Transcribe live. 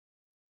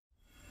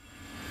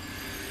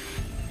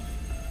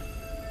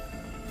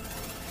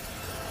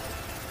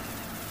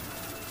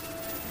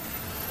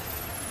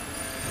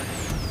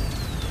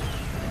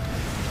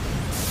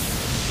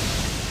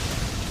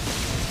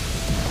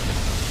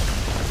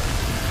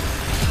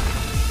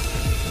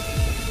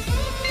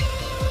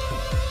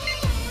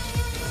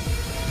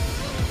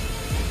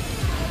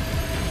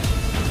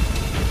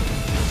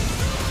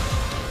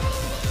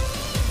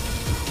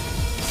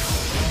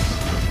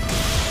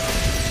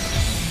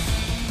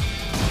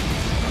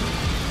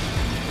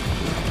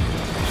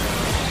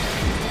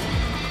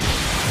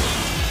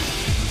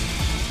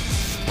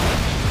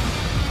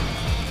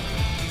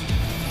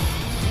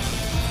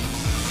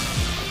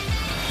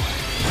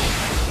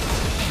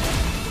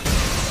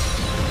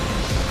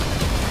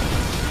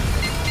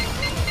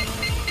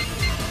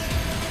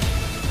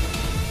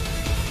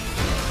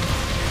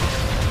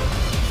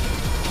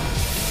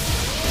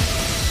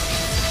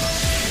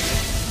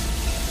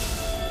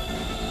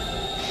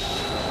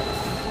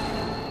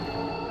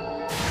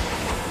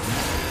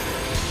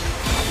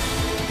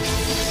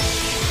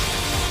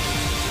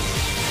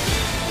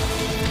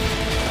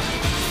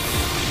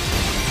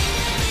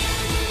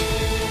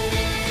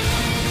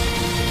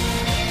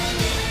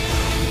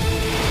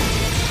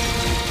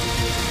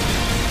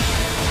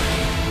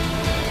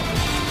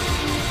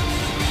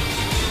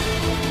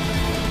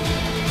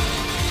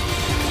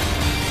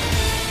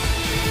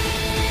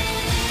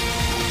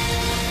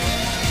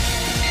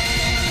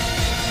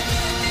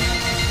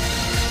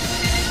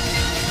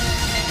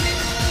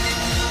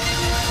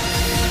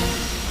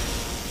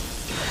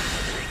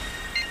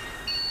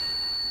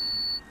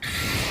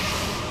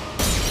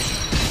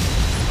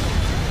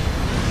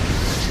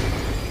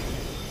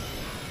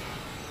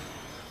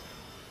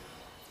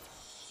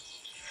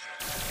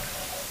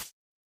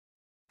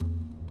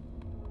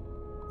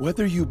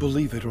Whether you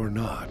believe it or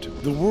not,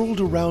 the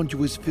world around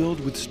you is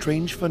filled with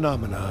strange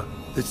phenomena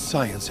that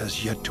science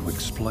has yet to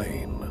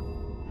explain.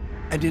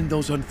 And in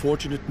those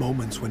unfortunate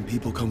moments when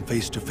people come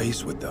face to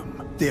face with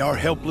them, they are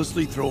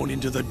helplessly thrown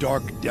into the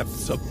dark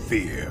depths of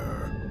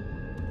fear.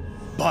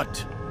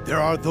 But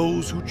there are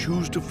those who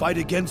choose to fight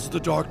against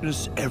the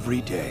darkness every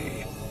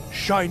day,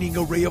 shining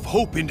a ray of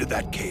hope into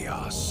that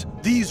chaos.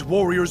 These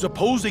warriors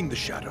opposing the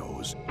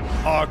shadows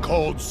are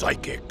called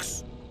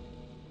psychics.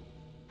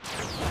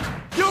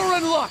 You're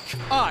in luck!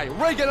 I,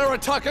 Reigen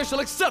Arataka, shall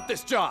accept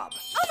this job!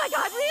 Oh my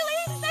god,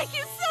 really? Thank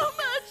you so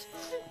much!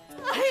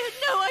 I had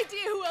no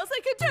idea who else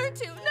I could turn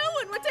to. No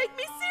one would take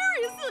me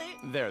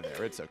seriously. There,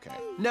 it's okay.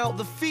 Now,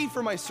 the fee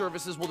for my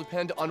services will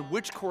depend on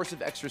which course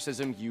of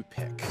exorcism you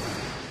pick.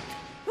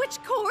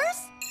 Which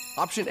course?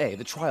 Option A,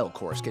 the trial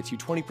course, gets you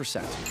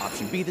 20%.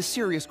 Option B, the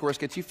serious course,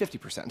 gets you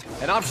 50%.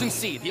 And option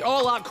C, the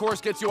all-out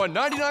course, gets you a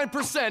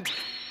 99%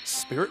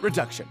 spirit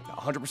reduction.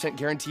 100%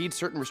 guaranteed,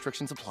 certain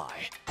restrictions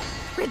apply.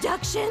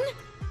 Reduction?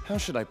 How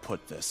should I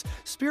put this?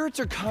 Spirits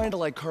are kinda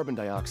like carbon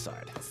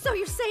dioxide. So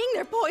you're saying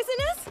they're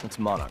poisonous? It's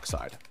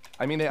monoxide.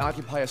 I mean, they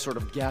occupy a sort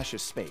of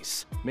gaseous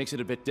space. Makes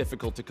it a bit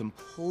difficult to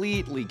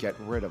completely get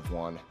rid of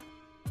one.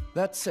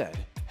 That said,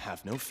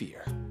 have no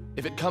fear.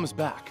 If it comes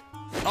back,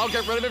 I'll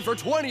get rid of it for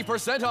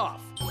 20%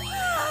 off!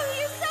 Wow,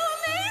 you're so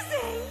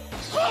amazing!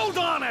 Hold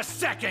on a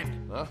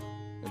second! Huh?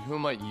 And who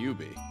might you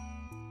be?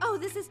 Oh,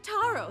 this is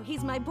Taro.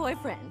 He's my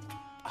boyfriend.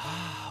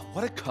 Ah,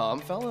 what a calm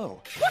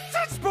fellow. What's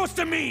that supposed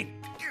to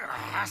mean?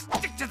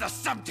 Stick to the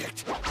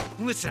subject.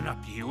 Listen up,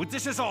 you.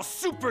 This is all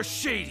super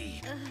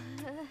shady.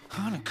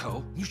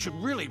 Hanako, you should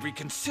really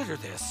reconsider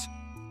this.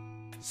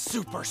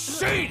 Super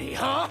shady,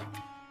 huh?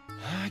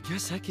 I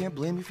guess I can't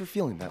blame you for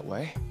feeling that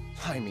way.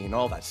 I mean,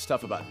 all that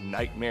stuff about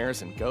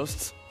nightmares and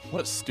ghosts.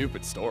 What a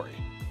stupid story.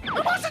 I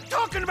wasn't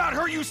talking about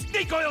her, you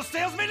snake oil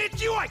salesman.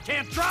 It's you I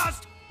can't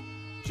trust.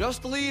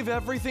 Just leave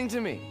everything to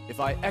me. If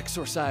I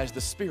exorcise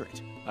the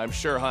spirit, I'm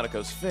sure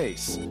Hanako's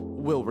face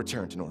will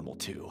return to normal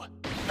too.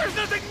 There's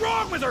nothing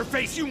wrong with her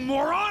face, you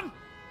moron!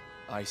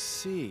 I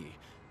see.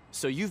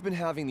 So you've been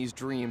having these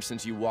dreams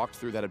since you walked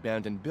through that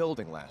abandoned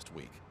building last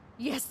week.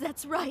 Yes,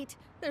 that's right.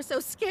 They're so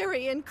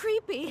scary and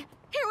creepy.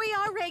 Here we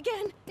are,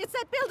 Reigen. It's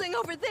that building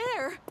over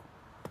there.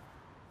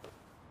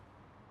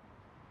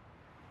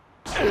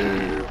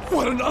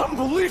 What an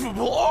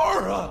unbelievable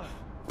aura!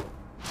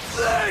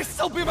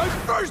 This'll be my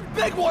first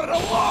big one in a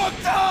long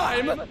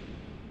time!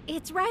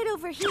 It's right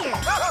over here.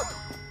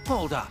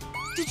 Hold up.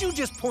 Did you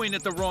just point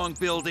at the wrong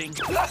building?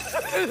 So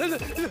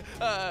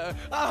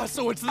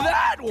it's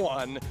that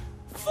one!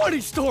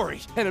 Funny story!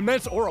 An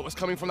immense aura was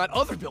coming from that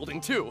other building,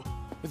 too.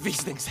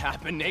 These things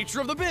happen, nature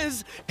of the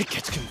biz. It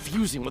gets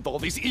confusing with all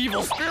these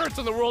evil spirits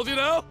in the world, you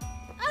know?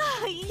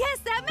 Yes,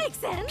 that makes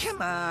sense.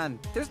 Come on.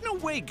 There's no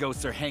way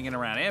ghosts are hanging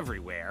around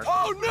everywhere.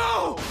 Oh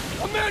no!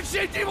 A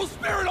man-shaped evil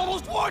spirit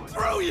almost walked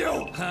through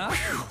you! Huh?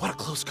 Whew, what a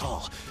close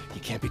call.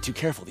 You can't be too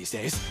careful these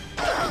days.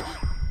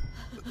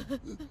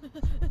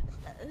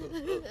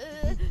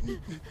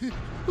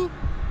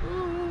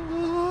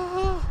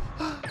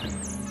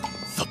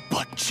 The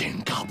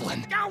butt-chin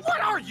goblin. Now,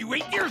 what are you,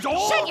 8 years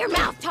old? Shut your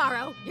mouth,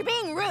 Taro. You're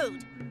being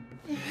rude.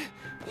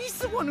 He's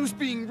the one who's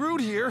being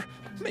rude here,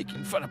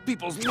 making fun of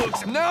people's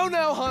looks. Now,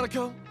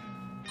 Hanako.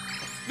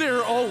 There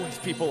are always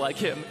people like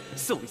him,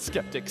 silly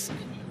skeptics.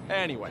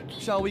 Anyway,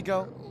 shall we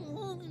go?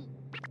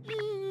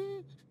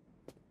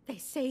 They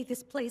say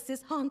this place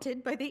is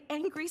haunted by the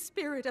angry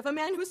spirit of a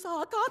man who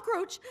saw a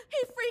cockroach.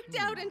 He freaked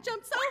out and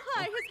jumped so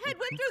high his head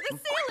went through the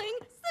ceiling.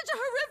 Such a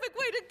horrific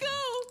way to go.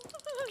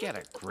 Get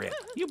a grip.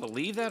 You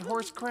believe that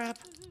horse crap?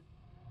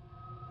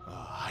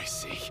 Oh, I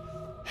see.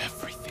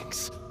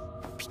 Everything's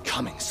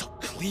becoming so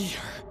clear.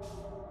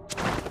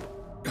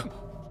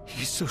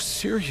 He's so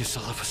serious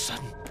all of a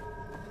sudden.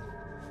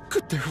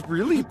 Could there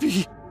really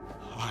be?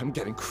 Oh, I'm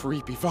getting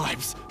creepy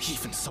vibes.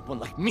 Even someone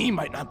like me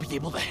might not be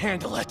able to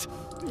handle it.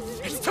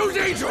 It's too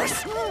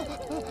dangerous!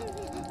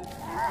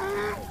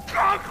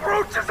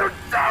 Cockroaches are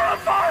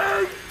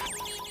terrifying!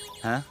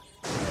 Huh?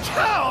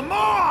 Come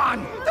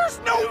on! There's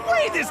no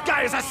way this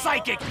guy is a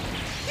psychic!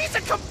 He's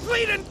a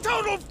complete and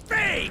total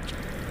fake!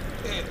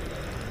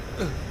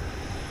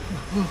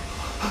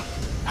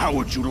 How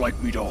would you like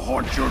me to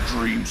haunt your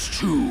dreams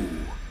too?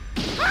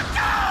 A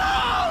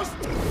ghost!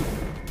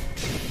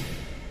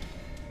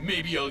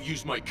 Maybe I'll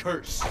use my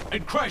curse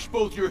and crash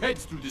both your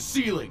heads through the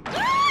ceiling.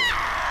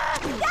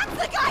 That's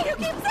the guy who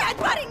keeps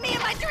headbutting me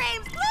in my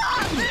dreams!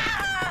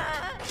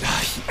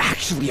 He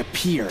actually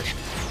appeared.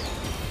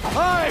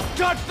 I've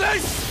got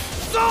this!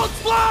 Salt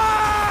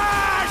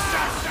Splash!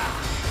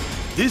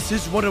 This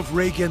is one of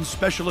Reigen's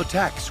special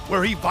attacks,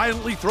 where he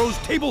violently throws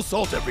table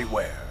salt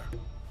everywhere.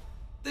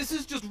 This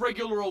is just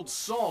regular old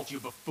salt, you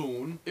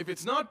buffoon. If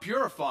it's not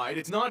purified,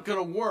 it's not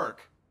gonna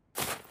work.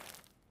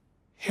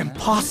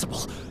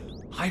 Impossible!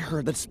 I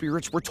heard that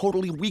spirits were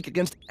totally weak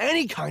against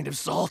any kind of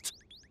salt.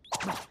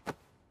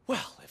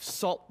 Well, if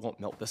salt won't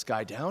melt this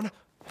guy down,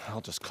 I'll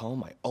just call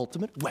my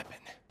ultimate weapon.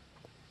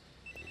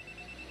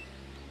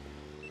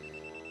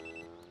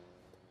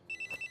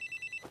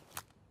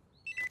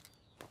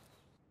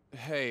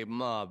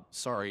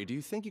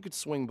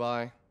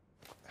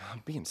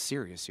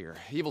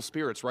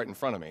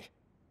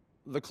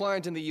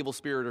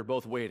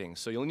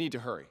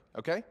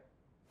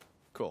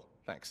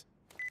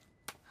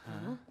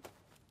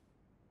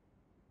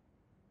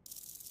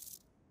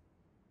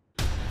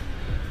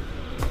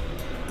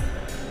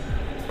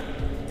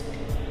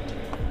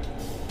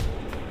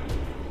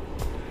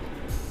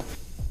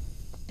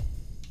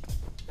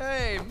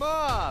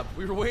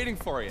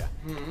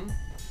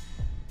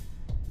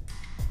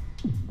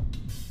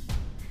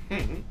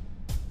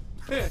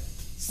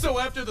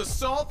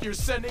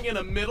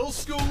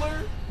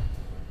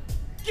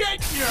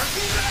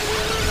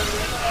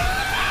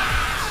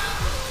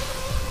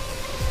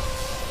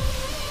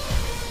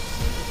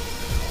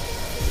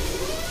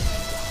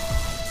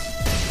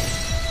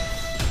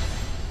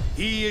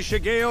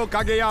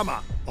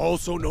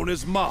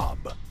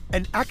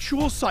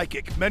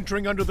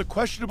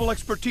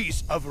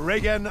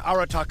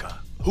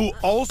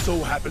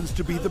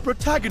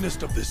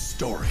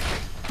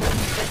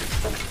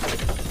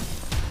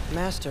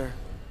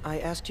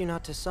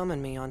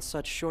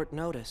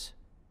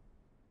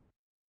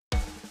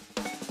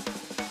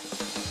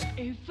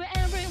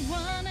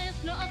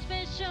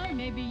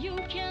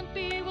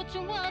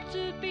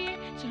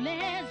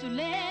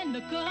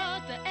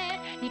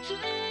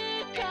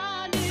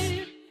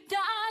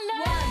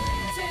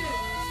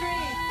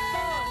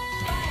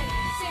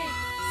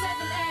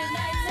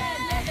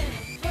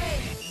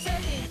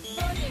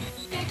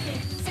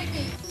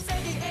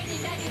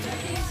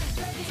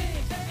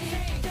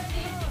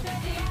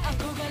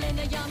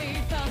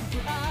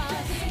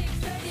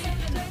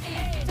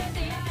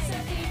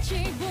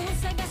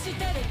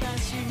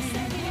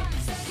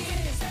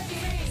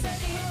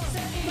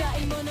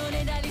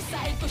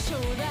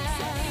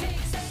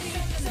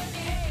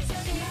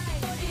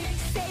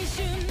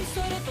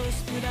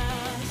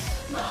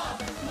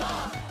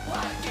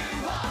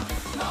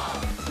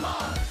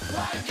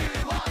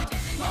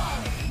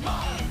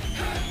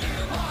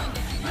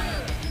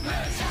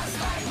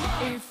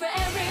 If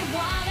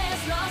everyone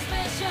is not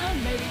special,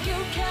 maybe you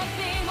can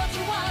be what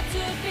you want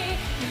to be.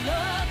 喜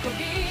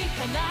び、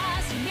悲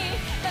しみ、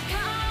高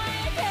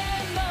いで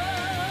も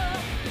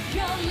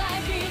Your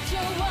life is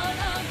your one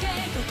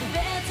okay 特別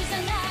じゃ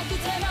なく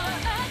ても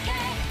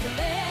okay そ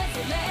れ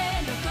ぞれ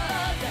の答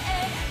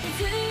え見つ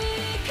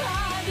か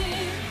る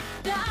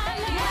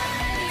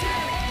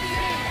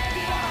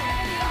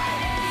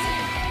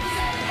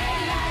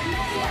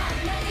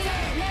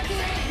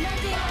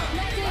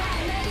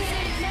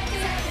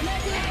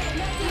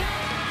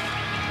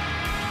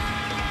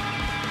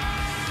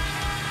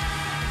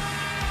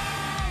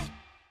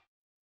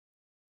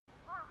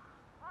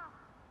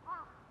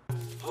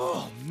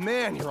Oh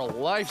man, you're a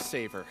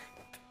lifesaver.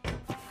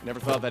 Never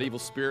thought that evil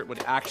spirit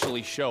would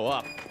actually show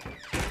up.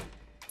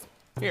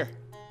 Here,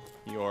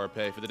 your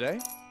pay for the day.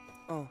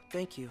 Oh,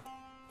 thank you.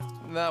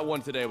 That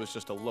one today was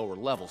just a lower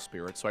level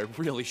spirit, so I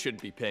really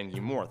shouldn't be paying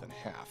you more than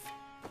half.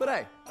 But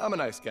hey, I'm a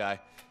nice guy.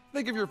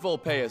 Think of your full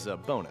pay as a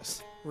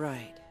bonus.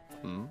 Right.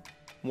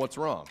 What's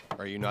wrong?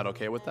 Are you not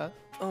okay with that?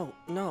 Oh,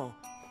 no.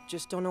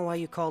 Just don't know why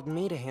you called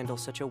me to handle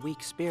such a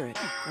weak spirit.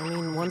 I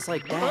mean, ones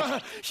like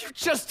that. You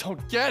just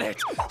don't get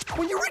it.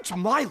 When you reach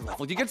my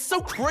level, you get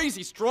so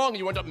crazy strong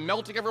you end up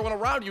melting everyone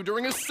around you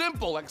during a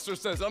simple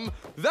exorcism.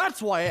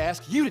 That's why I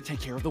ask you to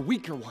take care of the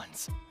weaker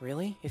ones.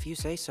 Really? If you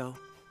say so.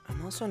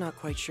 I'm also not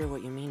quite sure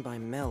what you mean by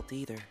melt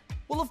either.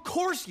 Well, of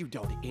course you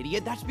don't,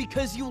 idiot. That's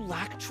because you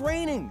lack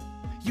training.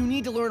 You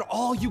need to learn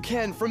all you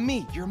can from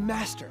me, your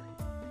master.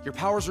 Your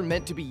powers are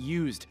meant to be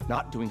used.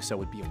 Not doing so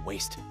would be a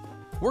waste.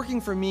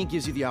 Working for me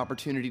gives you the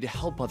opportunity to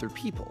help other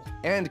people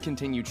and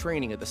continue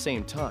training at the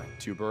same time.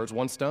 2 birds,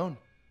 1 stone.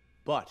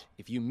 But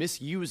if you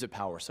misuse a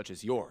power such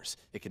as yours,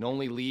 it can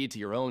only lead to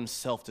your own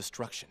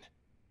self-destruction.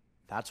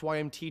 That's why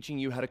I'm teaching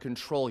you how to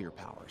control your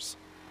powers.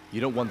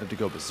 You don't want them to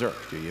go berserk,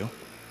 do you?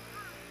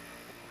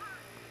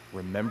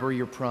 Remember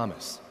your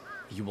promise.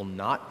 You will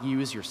not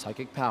use your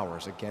psychic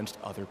powers against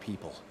other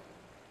people.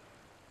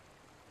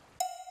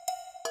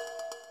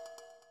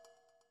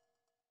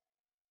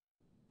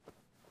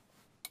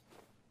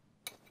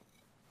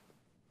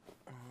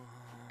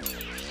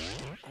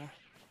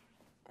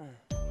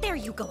 There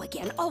you go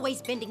again,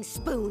 always bending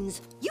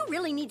spoons. You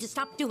really need to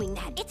stop doing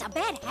that. It's a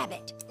bad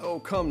habit.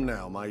 Oh, come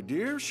now, my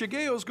dear.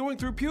 Shigeo's going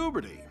through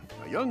puberty.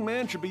 A young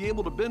man should be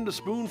able to bend a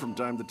spoon from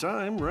time to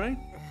time, right?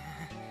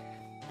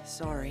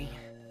 Sorry.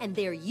 And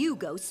there you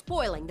go,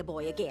 spoiling the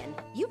boy again.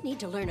 You need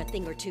to learn a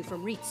thing or two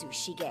from Ritsu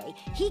Shige.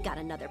 He got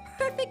another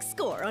perfect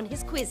score on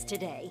his quiz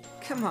today.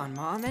 Come on,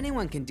 Mom.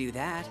 Anyone can do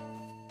that.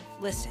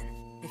 Listen,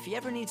 if you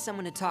ever need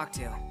someone to talk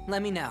to,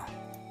 let me know.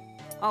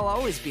 I'll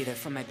always be there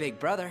for my big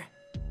brother.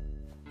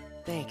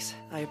 Thanks.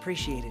 I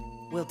appreciate it.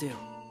 Will do.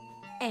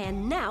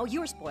 And now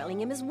you're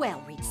spoiling him as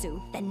well, Ritsu.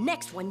 The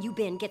next one you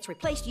bend gets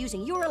replaced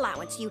using your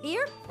allowance, you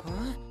hear?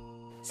 Huh?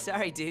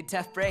 Sorry, dude.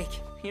 Tough break.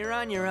 You're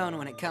on your own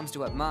when it comes to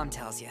what Mom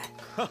tells you.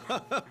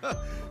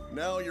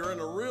 Now you're in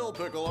a real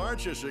pickle,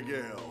 aren't you,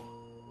 Shigeo?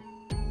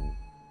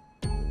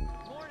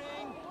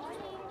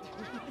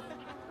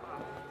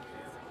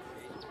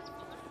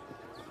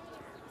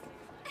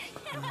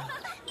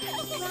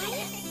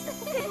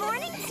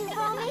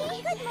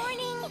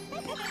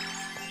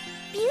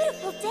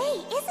 beautiful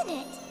day, isn't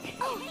it?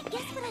 Oh,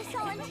 guess what I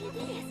saw on TV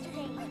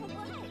yesterday?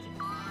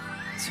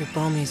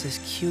 Tsubomi's as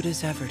cute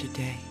as ever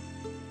today.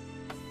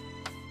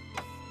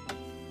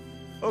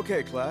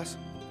 Okay, class.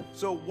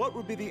 So what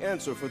would be the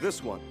answer for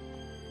this one?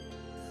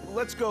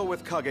 Let's go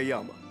with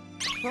Kageyama.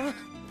 Huh?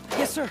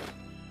 Yes, sir.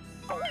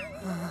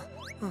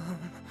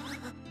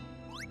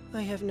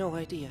 I have no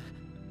idea.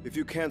 If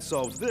you can't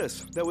solve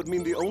this, that would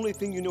mean the only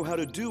thing you know how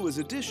to do is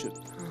addition.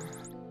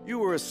 You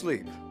were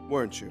asleep,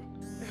 weren't you?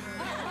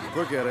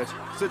 Forget it.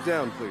 Sit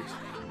down, please.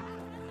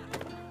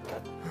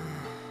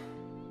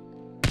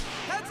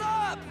 Heads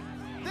up!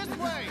 This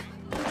way!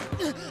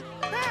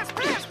 Pass!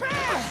 Pass!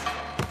 Pass!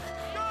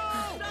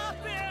 Go! Stop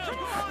him! Come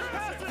on,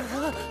 pass it!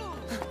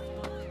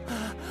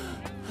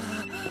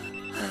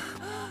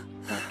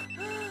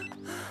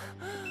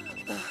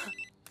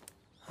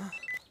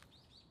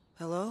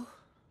 Hello?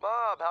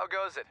 Bob, how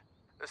goes it?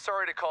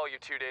 Sorry to call you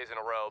 2 days in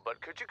a row,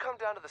 but could you come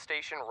down to the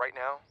station right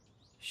now?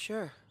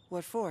 Sure.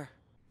 What for?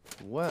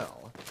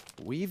 Well,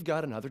 we've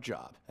got another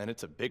job, and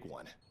it's a big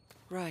one.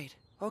 Right.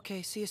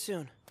 Okay, see you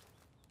soon.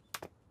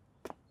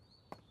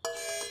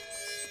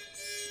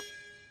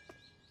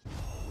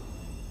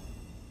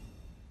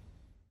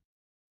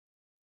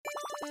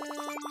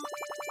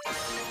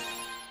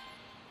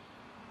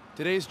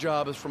 Today's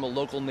job is from a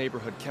local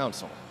neighborhood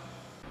council.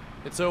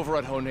 It's over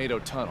at Honedo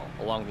Tunnel,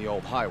 along the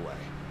old highway.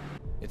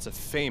 It's a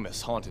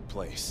famous haunted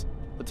place.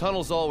 The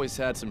tunnel's always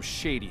had some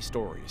shady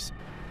stories.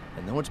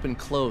 And though it's been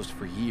closed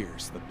for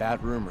years, the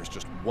bad rumors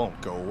just won't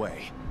go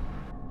away.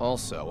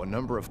 Also, a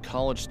number of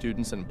college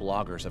students and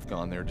bloggers have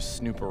gone there to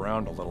snoop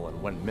around a little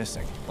and went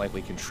missing,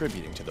 likely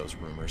contributing to those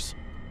rumors.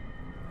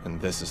 And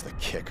this is the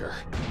kicker.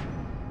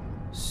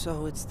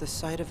 So it's the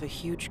site of a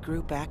huge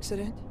group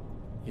accident?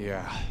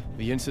 Yeah,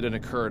 the incident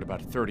occurred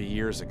about 30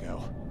 years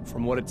ago.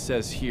 From what it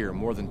says here,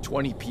 more than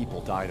 20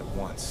 people died at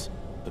once.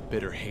 The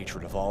bitter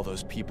hatred of all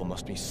those people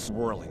must be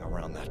swirling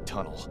around that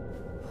tunnel.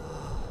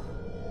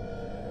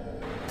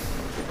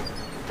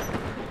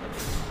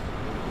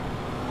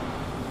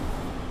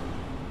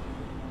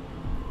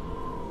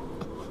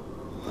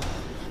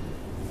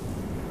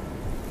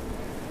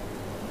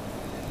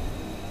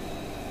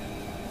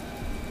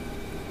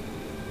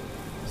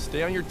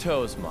 Stay on your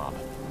toes, Mob.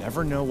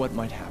 Never know what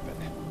might happen.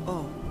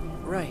 Oh,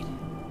 right.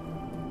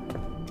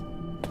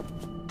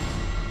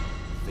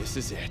 This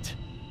is it.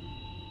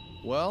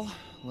 Well,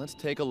 let's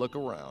take a look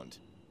around.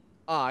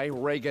 I,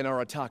 Reigen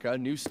Arataka,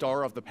 new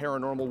star of the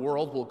paranormal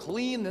world, will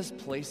clean this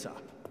place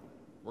up.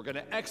 We're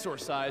gonna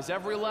exorcise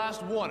every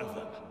last one of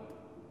them.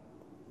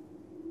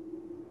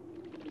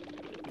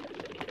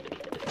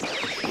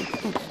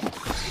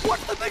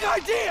 What's the big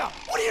idea?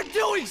 What are you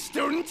doing,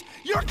 student?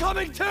 You're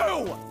coming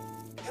too!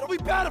 It'll be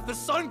bad if the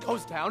sun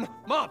goes down.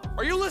 Mom,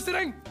 are you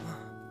listening?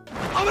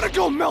 I'm gonna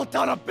go melt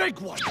down a big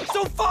one,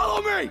 so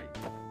follow me!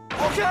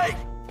 Okay?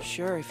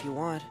 Sure, if you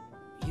want.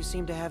 You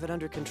seem to have it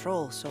under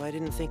control, so I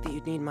didn't think that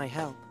you'd need my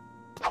help.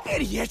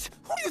 Idiot!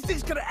 Who do you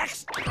think's gonna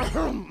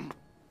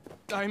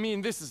I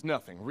mean, this is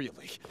nothing,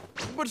 really.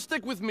 But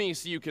stick with me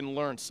so you can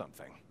learn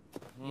something.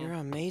 You're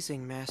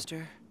amazing,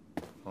 Master.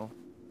 Huh?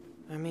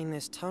 I mean,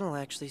 this tunnel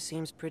actually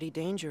seems pretty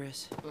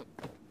dangerous.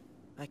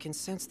 I can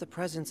sense the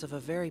presence of a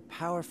very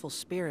powerful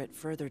spirit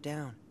further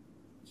down.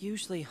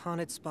 Usually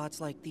haunted spots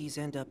like these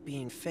end up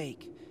being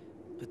fake,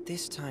 but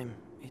this time,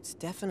 it's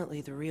definitely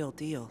the real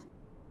deal.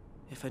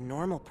 If a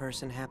normal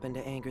person happened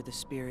to anger the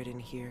spirit in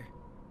here...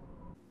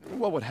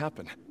 What would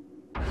happen?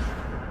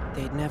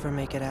 They'd never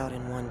make it out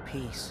in one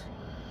piece.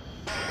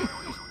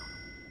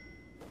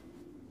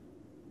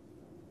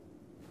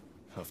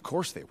 Of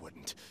course they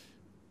wouldn't.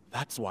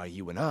 That's why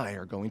you and I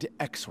are going to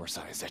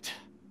exorcise it.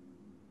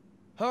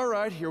 All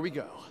right, here we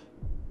go.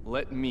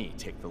 Let me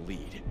take the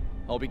lead.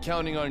 I'll be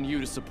counting on you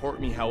to support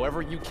me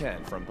however you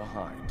can from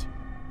behind.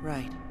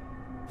 Right.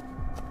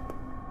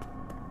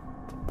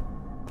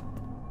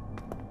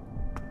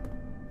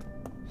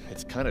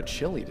 It's kind of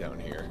chilly down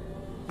here.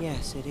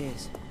 Yes, it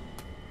is.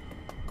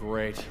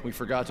 Great. We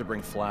forgot to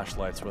bring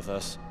flashlights with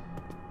us.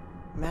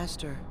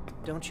 Master,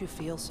 don't you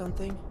feel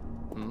something?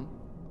 Hmm?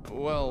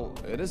 Well,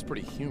 it is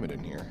pretty humid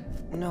in here.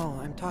 No,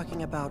 I'm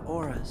talking about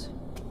auras.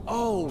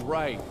 Oh,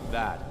 right,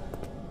 that.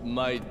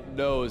 My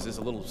nose is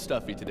a little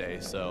stuffy today,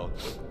 so...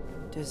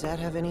 Does that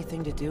have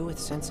anything to do with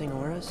sensing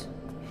auras?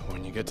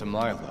 When you get to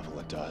my level,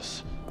 it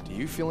does. Do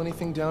you feel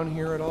anything down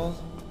here at all?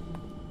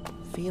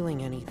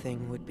 Feeling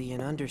anything would be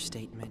an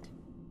understatement.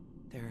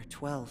 There are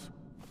 12,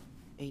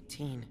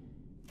 18.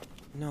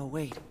 No,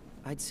 wait.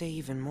 I'd say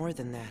even more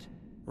than that.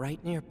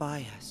 Right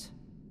nearby us.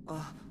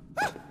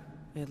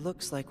 It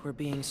looks like we're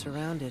being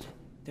surrounded.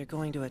 They're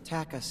going to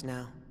attack us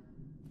now.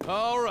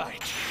 All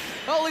right.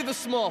 I'll leave the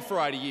small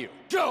fry to you.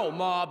 Go,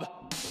 Mob!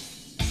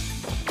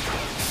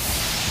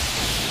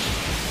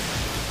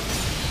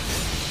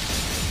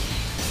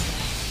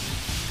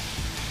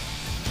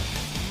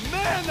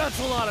 Man, that's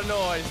a lot of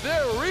noise.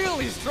 They're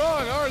really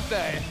strong, aren't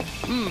they?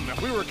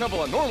 If we were a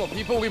couple of normal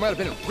people, we might have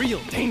been in real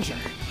danger.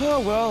 Oh,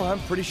 well, I'm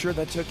pretty sure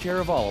that took care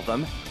of all of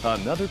them.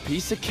 Another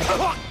piece of cake.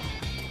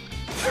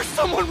 There's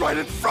someone right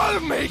in front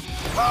of me!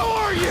 Who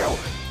are you?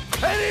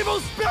 An evil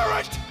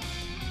spirit?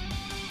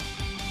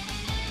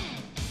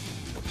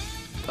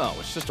 Oh,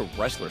 it's just a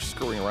wrestler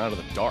scurrying around in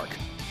the dark.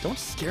 Don't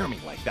scare me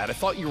like that. I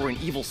thought you were an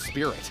evil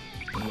spirit.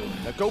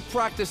 Now go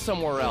practice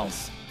somewhere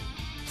else.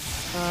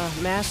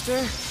 Master?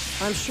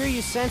 I'm sure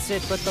you sense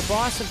it, but the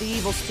boss of the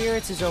evil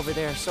spirits is over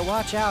there, so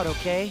watch out,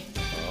 okay?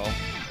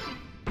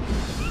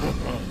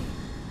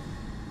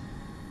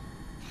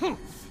 Oh.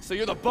 So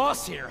you're the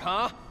boss here,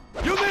 huh?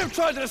 You may have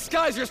tried to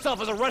disguise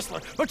yourself as a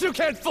wrestler, but you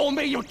can't fool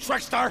me, you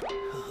trickster!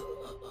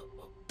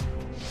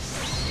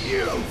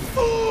 You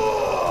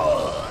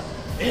fool!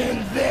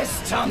 In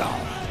this tunnel!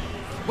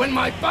 When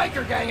my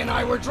biker gang and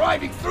I were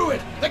driving through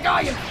it, the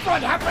guy in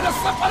front happened to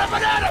slip on a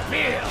banana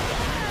peel!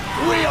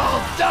 We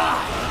all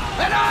died,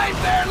 and I'm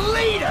their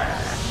leader!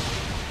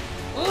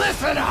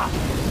 Listen up!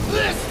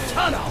 This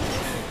tunnel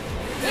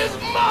is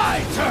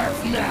my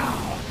turf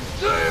now!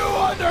 Do you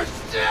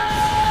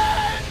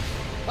understand?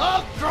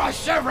 I'll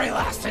crush every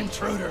last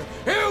intruder!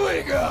 Here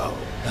we go!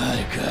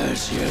 I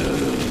curse you!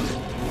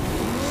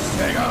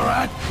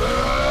 Cigarette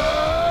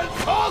burn!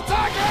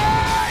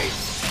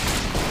 Poltergeist!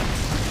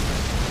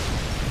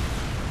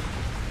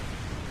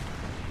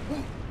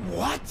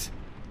 What?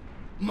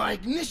 My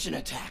ignition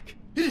attack!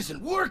 It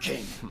isn't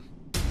working!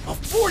 A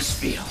force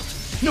field!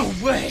 No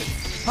way!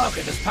 How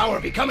could this power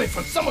be coming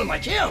from someone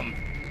like him?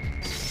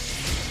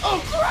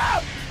 Oh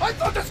crap! I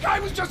thought this guy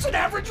was just an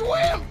average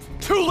wimp!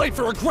 Too late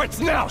for regrets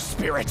now,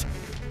 Spirit!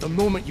 The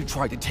moment you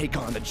tried to take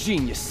on the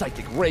genius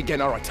psychic Reigen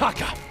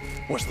Arataka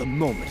was the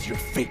moment your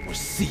fate was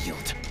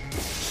sealed.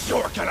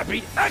 You're gonna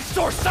be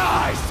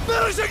exorcised!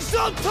 Finishing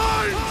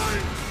sometimes!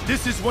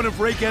 This is one of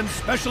Reigen's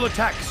special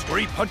attacks, where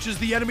he punches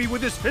the enemy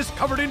with his fist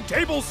covered in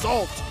table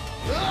salt!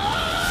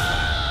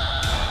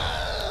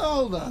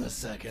 Hold on a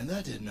second,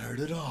 that didn't hurt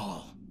at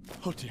all.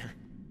 Oh dear.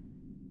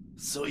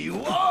 So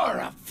you are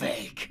a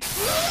fake!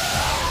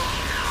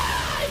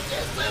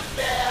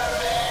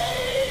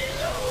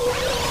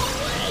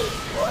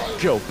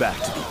 Go back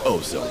to the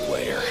ozone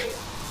layer.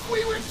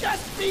 We were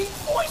just being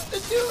forced to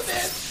do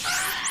this!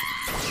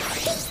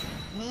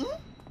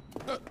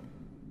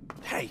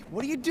 Hey,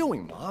 what are you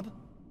doing, Mob?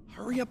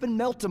 Hurry up and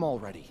melt him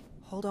already.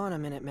 Hold on a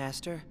minute,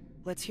 Master.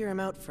 Let's hear him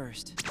out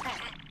first.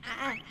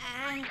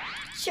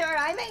 Sure,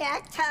 I may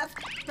act tough,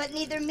 but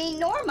neither me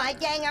nor my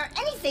gang are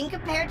anything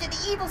compared to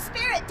the evil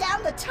spirit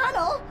down the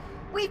tunnel.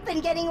 We've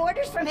been getting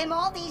orders from him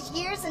all these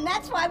years, and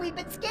that's why we've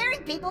been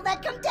scaring people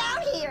that come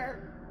down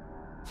here.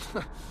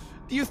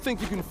 Do you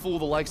think you can fool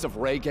the likes of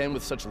Reigen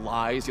with such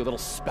lies, you little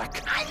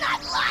speck? I'm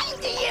not lying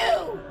to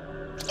you!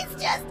 It's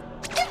just,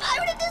 if I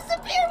were to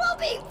disappear while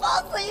being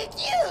falsely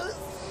accused,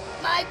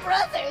 my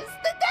brothers,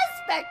 the Death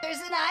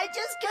Specters, and I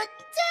just couldn't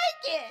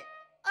take it.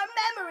 Our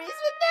memories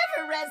would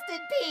never rest in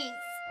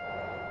peace.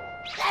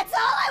 That's all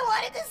I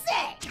wanted to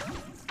say.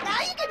 Now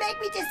you can make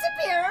me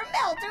disappear or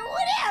melt or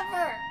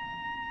whatever.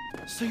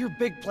 So your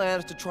big plan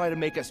is to try to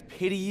make us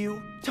pity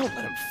you? Don't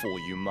let him fool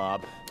you,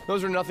 Mob.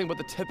 Those are nothing but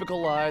the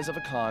typical lies of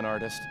a con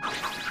artist.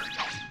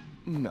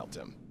 Melt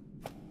him.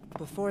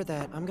 Before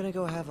that, I'm gonna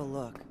go have a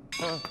look.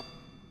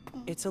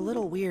 It's a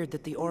little weird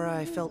that the aura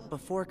I felt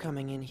before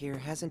coming in here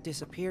hasn't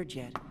disappeared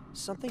yet.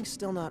 Something's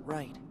still not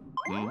right.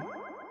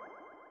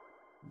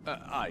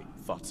 I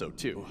thought so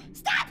too.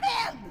 Stop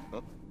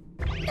him!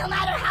 No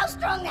matter how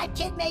strong that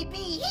kid may be,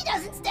 he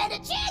doesn't stand a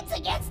chance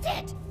against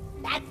it!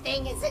 That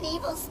thing is an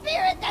evil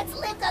spirit that's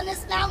lived on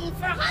this mountain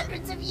for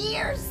hundreds of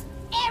years!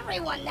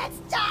 Everyone that's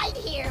died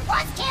here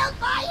was killed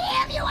by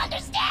him, you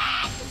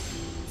understand?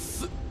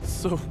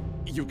 So,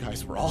 you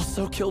guys were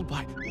also killed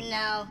by...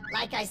 No,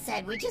 like I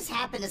said, we just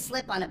happened to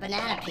slip on a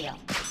banana peel.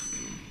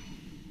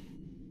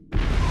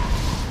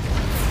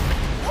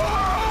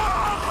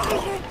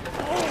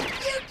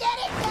 You get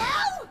it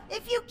now?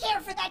 If you care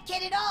for that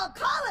kid at all,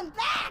 call him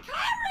back!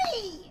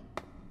 Hurry!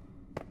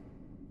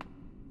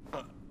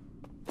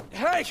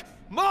 Hey!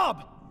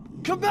 Mob!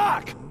 Come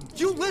back!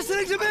 You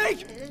listening to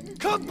me?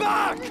 Come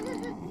back!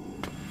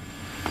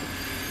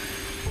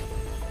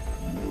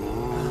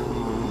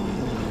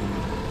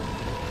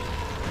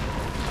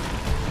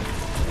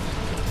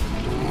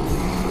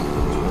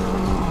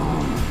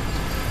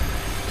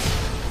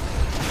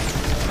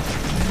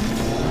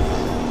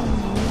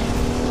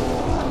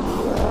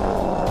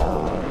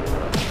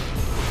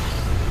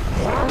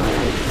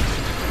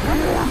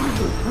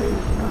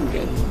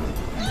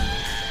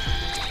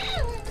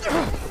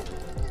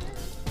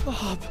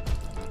 Bob.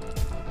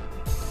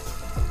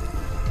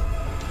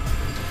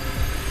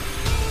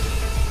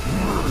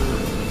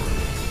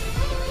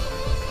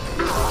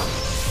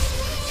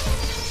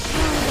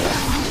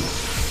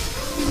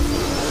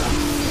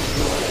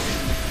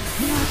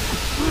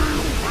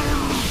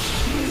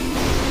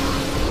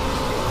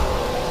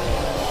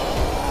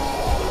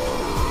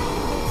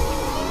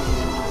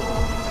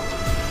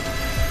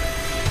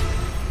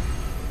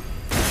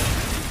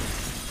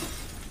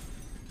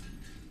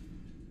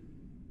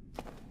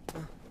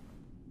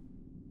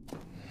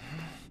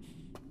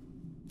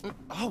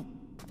 Oh,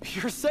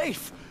 you're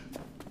safe.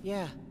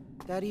 Yeah,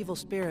 that evil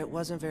spirit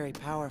wasn't very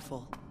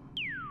powerful.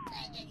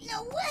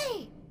 No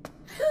way!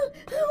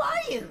 Who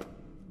are you?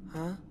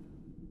 Huh?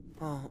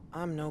 Oh,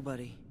 I'm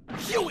nobody.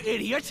 You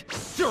idiot!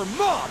 You're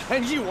Mob,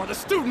 and you are the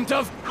student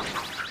of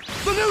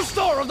the new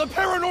star of the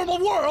paranormal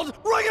world,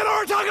 Reigen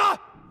Arataka!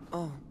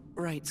 Oh,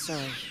 right,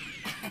 sorry.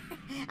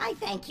 I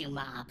thank you,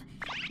 Mob.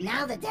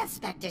 Now the Death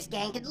Specters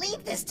gang can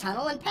leave this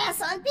tunnel and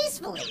pass on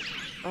peacefully.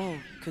 Oh,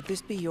 could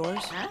this be yours?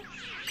 Huh?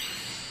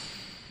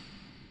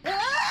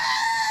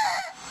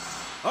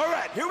 All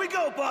right, here we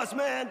go, boss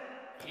man.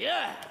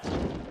 Yeah!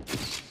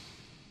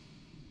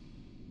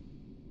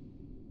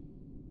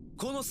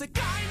 I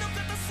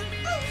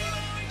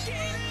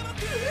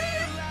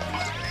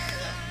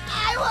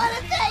want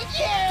to thank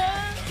you!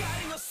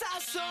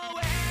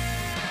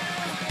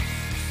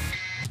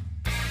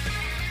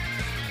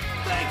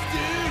 Thanks,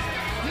 dude!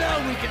 Now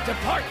we can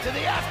depart to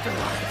the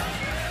afterlife!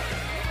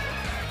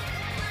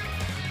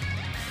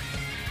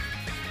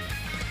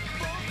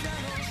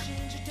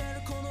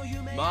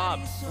 Mob,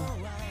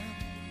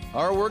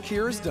 our work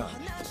here is done.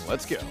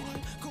 Let's go.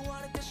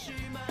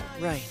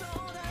 Right.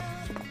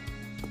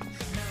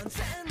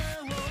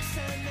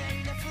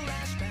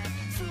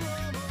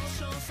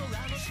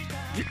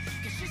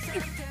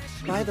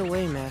 By the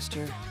way,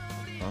 Master.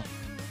 Huh?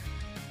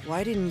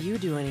 Why didn't you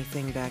do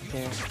anything back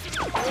there?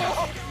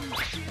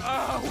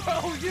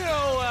 Well, you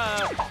know,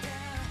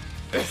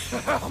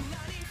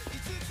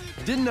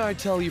 Didn't I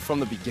tell you from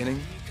the beginning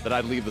that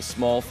I'd leave the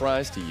small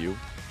fries to you?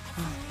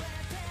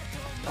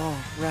 Oh,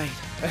 right.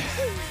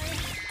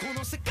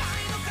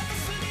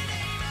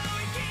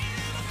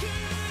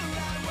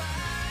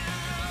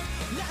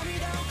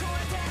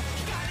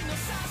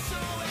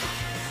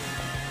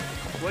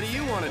 What do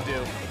you want to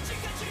do?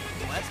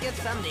 Let's get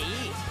something to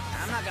eat.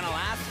 I'm not gonna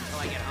last until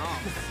I get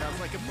home. Sounds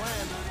like a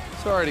plan.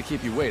 Sorry to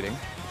keep you waiting,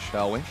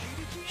 shall we?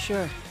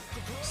 Sure.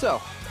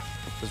 So,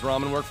 does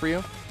ramen work for you?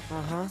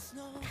 Uh-huh.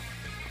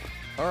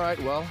 All right,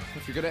 well,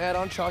 if you're gonna add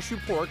on chashu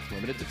pork,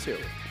 limit it to 2.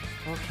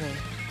 Okay.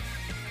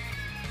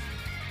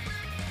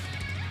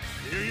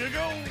 Here you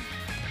go!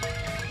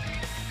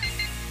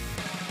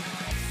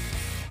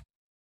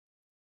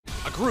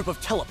 A group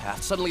of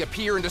telepaths suddenly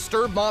appear and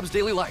disturb Mob's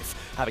daily life.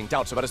 Having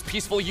doubts about his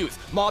peaceful youth,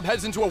 Mob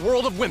heads into a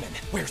world of women.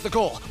 Where's the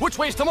goal? Which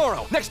way's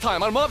tomorrow? Next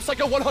time on Mob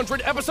Psycho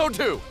 100, Episode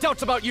 2.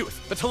 Doubts about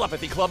youth. The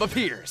Telepathy Club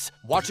appears.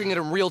 Watching it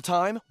in real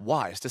time,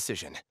 wise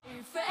decision.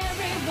 For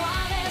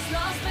everyone is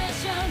not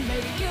special.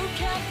 Maybe you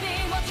can't be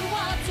what you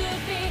want to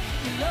be.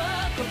 You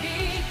look or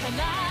be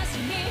alive.